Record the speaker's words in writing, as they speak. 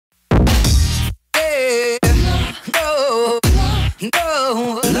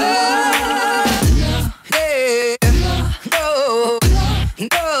no, no, hey, no,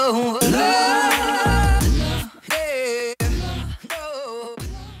 no, no, hey, no.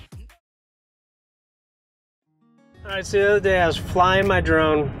 All right, so the other day I was flying my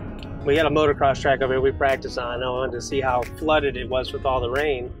drone. We got a motocross track over here we practice on. I wanted to see how flooded it was with all the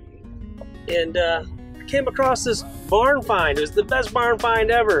rain. And I came across this barn find. It was the best barn find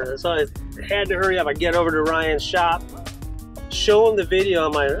ever. So I had to hurry up. I get over to Ryan's shop, show him the video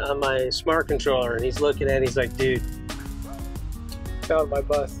on my smart controller, and he's looking at it, he's like, dude. Found my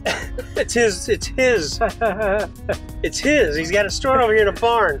bus. It's his. It's his. It's his. He's got it stored over here in a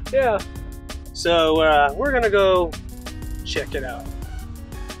barn. Yeah. So we're gonna go check it out.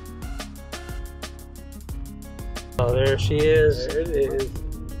 Oh, there she is. There it is.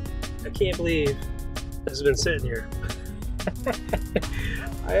 I can't believe this has been sitting here.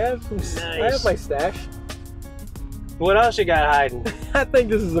 I have some. Nice. I have my stash. What else you got hiding? I think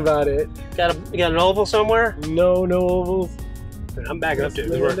this is about it. You got an oval somewhere? No ovals. I'm backing up to it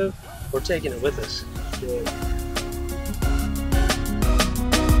because we're taking it with us. Good.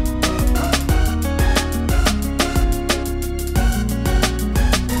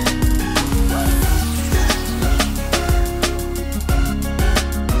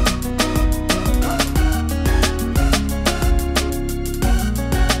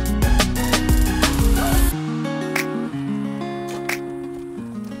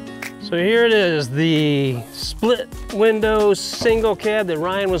 So here it is, the split window single cab that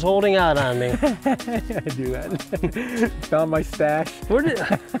Ryan was holding out on me. I do that. Found my stash.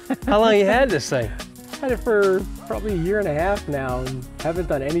 How long you had this thing? Had it for probably a year and a half now and haven't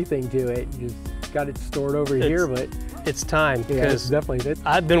done anything to it. Just got it stored over here, but it's time. yeah, it's definitely it.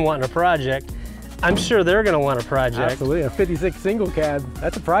 I've been wanting a project. I'm sure they're going to want a project. Absolutely, a 56 single cab.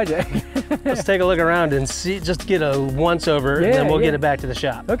 That's a project. Let's take a look around and see. Just get a once over, and then we'll get it back to the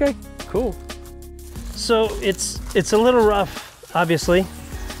shop. Okay, cool. So it's a little rough, obviously.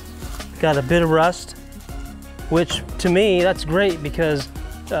 Got a bit of rust, which to me that's great because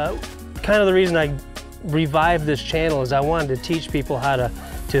kind of the reason I revived this channel is I wanted to teach people how to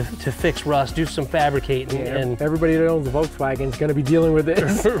fix rust, do some fabricating. Yeah, and everybody that owns a Volkswagen is going to be dealing with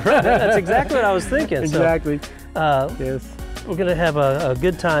this. Right, that's exactly what I was thinking. Exactly. So, yes. We're going to have a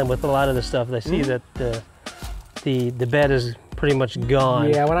good time with a lot of the stuff. I see that the bed is pretty much gone.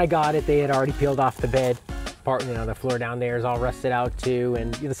 Yeah, when I got it, they had already peeled off the bed. Part, you know, the floor down there is all rusted out too.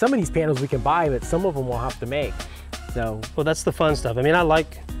 And you know, some of these panels we can buy, but some of them we'll have to make. So. Well, that's the fun stuff. I mean, I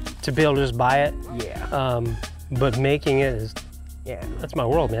like to be able to just buy it. Yeah. But making it is. Yeah. That's my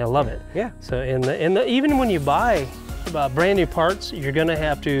world, man. I love it. Yeah. So even when you buy brand new parts, you're gonna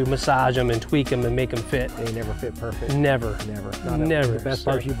have to massage them and tweak them and make them fit. They never fit perfect. Never. Never. Never. The best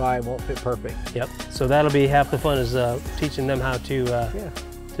parts you buy won't fit perfect. Yep. So that'll be half the fun is teaching them how to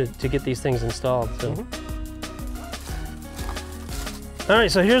get these things installed. So. All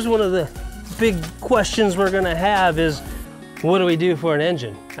right. So here's one of the big questions we're gonna have is, what do we do for an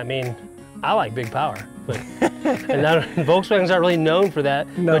engine? I mean, I like big power. But Volkswagen's not really known for that,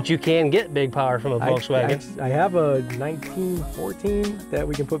 but you can get big power from a Volkswagen. I have a 1914 that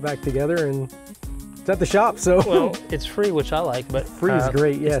we can put back together, and it's at the shop, so. Well, it's free, which I like, but. Free is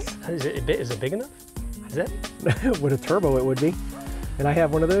great, yes. Is it big enough? Is that? With a turbo, it would be. And I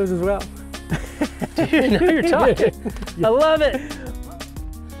have one of those as well. Dude, now you're talking. I love it.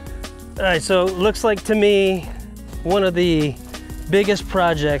 All right, so looks like to me, one of the biggest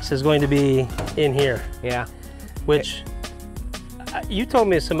projects is going to be in here. Yeah. Which you told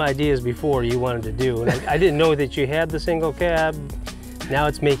me some ideas before you wanted to do, and I didn't know that you had the single cab. Now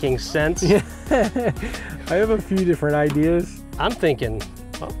it's making sense. Yeah. I have a few different ideas. I'm thinking,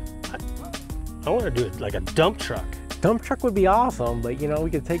 well, I want to do it like a dump truck. Dump truck would be awesome, but you know, we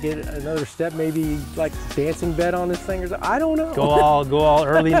could take it another step, maybe like dancing bed on this thing or something. I don't know. Go all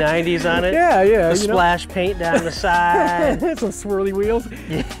early 90s on it. Yeah, yeah. Splash paint down the side. Some swirly wheels.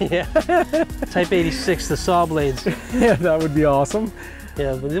 Yeah. Type 86, the saw blades. Yeah, that would be awesome.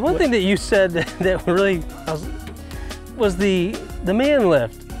 Yeah, but the one thing that you said that really was the man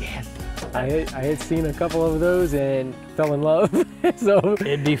lift. Yes. I had seen a couple of those and fell in love. So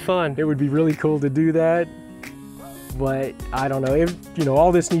it'd be fun. It would be really cool to do that. But I don't know, if you know,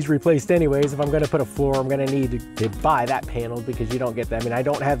 all this needs replaced anyways. If I'm going to put a floor, I'm going to need to buy that panel because you don't get that. I mean, I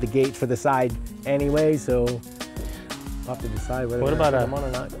don't have the gates for the side anyway, so I'll have to decide whether what about them on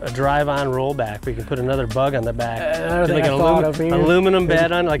or not. A drive-on rollback? We can put another bug on the back. Like an aluminum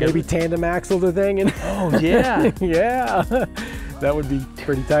bed on, like maybe tandem axle the thing. And oh yeah, yeah, that would be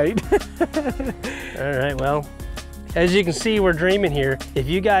pretty tight. All right, well, as you can see, we're dreaming here. If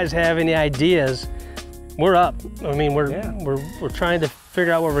you guys have any ideas, we're up. I mean, Yeah. we're trying to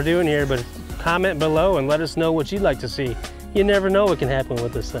figure out what we're doing here, but comment below and let us know what you'd like to see. You never know what can happen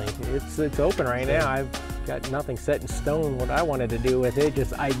with this thing. It's open right now. I've got nothing set in stone what I wanted to do with it,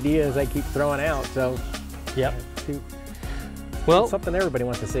 just ideas I keep throwing out. So, Yep. Well, it's something everybody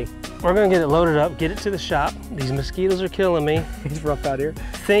wants to see. We're gonna get it loaded up, get it to the shop. These mosquitoes are killing me. It's rough out here.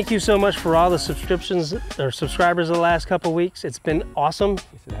 Thank you so much for all the subscriptions or subscribers of the last couple weeks. It's been awesome.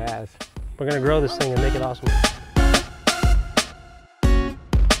 Yes, it has. We're gonna grow this thing and make it awesome.